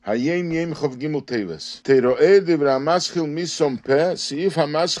Hayom Yom Chav Gimel Teves. Teroeh Divra Maschil Misom Peh, Seif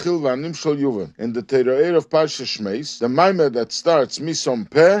HaMaschil Vanim Shol Yuvan. In the Teroeh of Parsha Shmeis, the Maimed that starts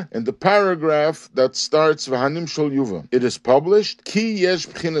Misom Peh, and the paragraph that starts Vahanim Shol Yuvan. It is published, Ki Yesh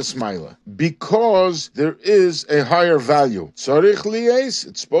B'chinas Maila, because there is a higher value. Tzarich Liyes,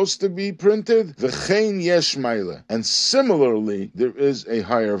 it's supposed to be printed, V'chein Yesh Maila. And similarly, there is a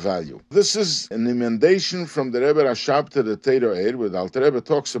higher value. This is an emendation from the Rebbe Rashab to the Teroeh, where the Alter Rebbe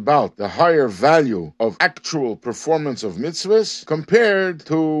talks about the higher value of actual performance of mitzvos compared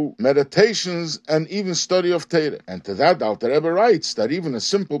to meditations and even study of Torah. And to that, the Alter Rebbe writes that even a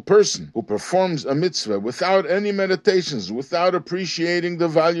simple person who performs a mitzvah without any meditations, without appreciating the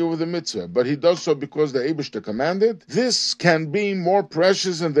value of the mitzvah, but he does so because the Eibishter commanded, this can be more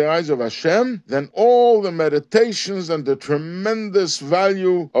precious in the eyes of Hashem than all the meditations and the tremendous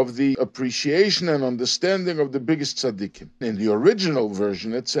value of the appreciation and understanding of the biggest tzaddikim. In the original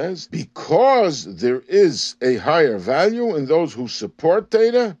version it says, because there is a higher value in those who support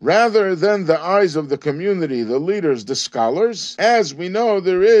Torah, rather than the eyes of the community, the leaders, the scholars, as we know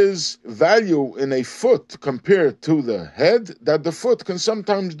there is value in a foot compared to the head, that the foot can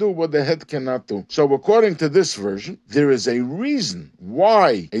sometimes do what the head cannot do. So according to this version, there is a reason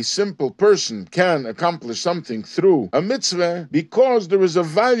why a simple person can accomplish something through a mitzvah, because there is a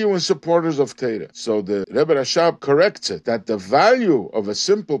value in supporters of Torah. So the Rebbe Rashab corrects it, that the value of a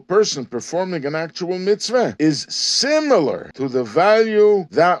simple person performing an actual mitzvah is similar to the value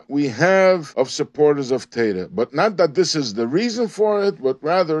that we have of supporters of Torah. But not that this is the reason for it, but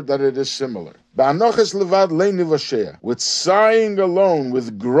rather that it is similar. With sighing alone,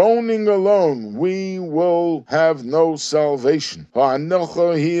 with groaning alone, we will have no salvation. A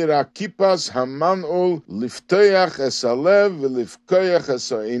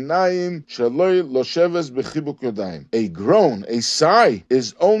groan, a sigh,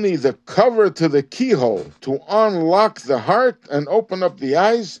 is only the cover to the keyhole to unlock the heart and open up the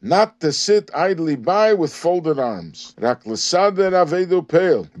eyes, not to sit idly by with folded arms. But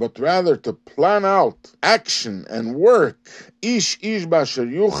rather to plan out action and work. Each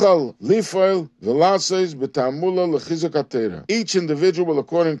individual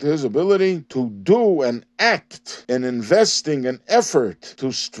according to his ability to do and act in investing an effort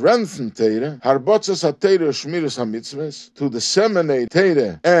to strengthen Torah, to disseminate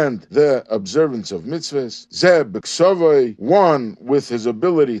Torah and the observance of mitzvos. One with his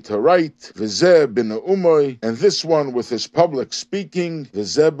ability to write, and this one with his public speaking,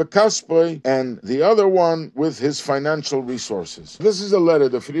 and the other one with his financial resources. This is a letter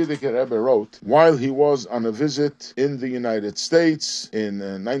the Frierdiker Rebbe wrote while he was on a visit in the United States in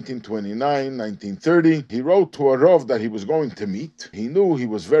 1929, 1930. He wrote to a Rav that he was going to meet. He knew he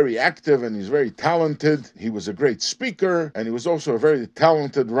was very active and he's very talented. He was a great speaker and he was also a very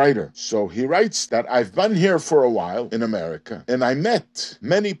talented writer. So he writes that I've been here for a while in America and I met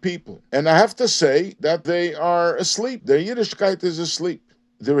many people. And I have to say that they are asleep. Their Yiddishkeit is asleep.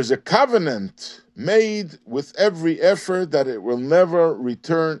 There is a covenant made with every effort that it will never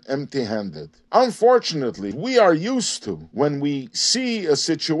return empty-handed. Unfortunately, we are used to, when we see a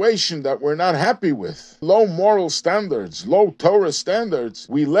situation that we're not happy with, low moral standards, low Torah standards,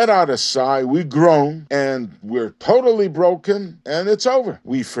 we let out a sigh, we groan, and we're totally broken, and it's over.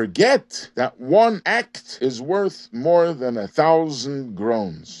 We forget that one act is worth more than 1,000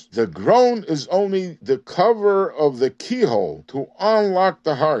 groans. The groan is only the cover of the keyhole to unlock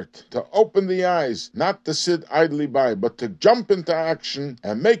the heart, to open the eyes, not to sit idly by, but to jump into action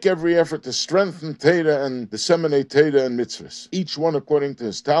and make every effort to strengthen Torah and disseminate Torah and mitzvos. Each one according to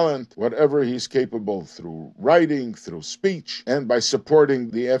his talent, whatever he's capable, through writing, through speech, and by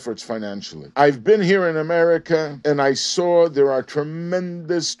supporting the efforts financially. I've been here in America and I saw there are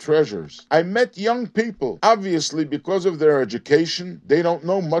tremendous treasures. I met young people. Obviously, because of their education, they don't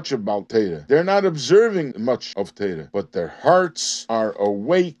know much about Torah. They're not observing much of Torah, but their hearts are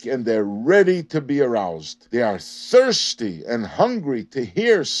awake and they're ready to be aroused. They are thirsty and hungry to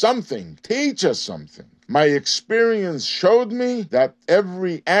hear something, teach us something. My experience showed me that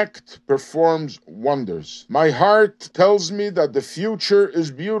every act performs wonders. My heart tells me that the future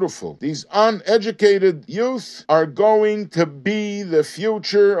is beautiful. These uneducated youth are going to be the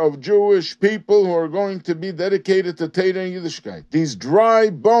future of Jewish people who are going to be dedicated to Torah and Yiddishkeit. These dry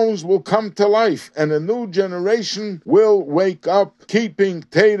bones will come to life and a new generation will wake up keeping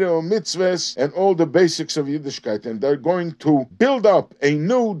Torah, mitzvahs, and all the basics of Yiddishkeit, and they're going to build up a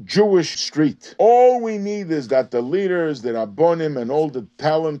new Jewish street. All we need is that the leaders, the Rabbonim, and all the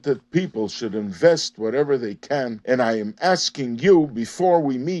talented people should invest whatever they can. And I am asking you, before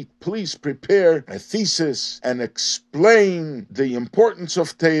we meet, please prepare a thesis and explain the importance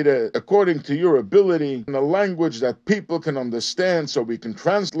of Torah according to your ability in a language that people can understand, so we can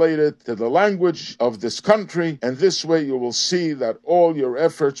translate it to the language of this country. And this way you will see that all your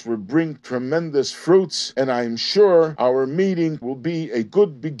efforts will bring tremendous fruits. And I am sure our meeting will be a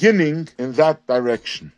good beginning in that direction.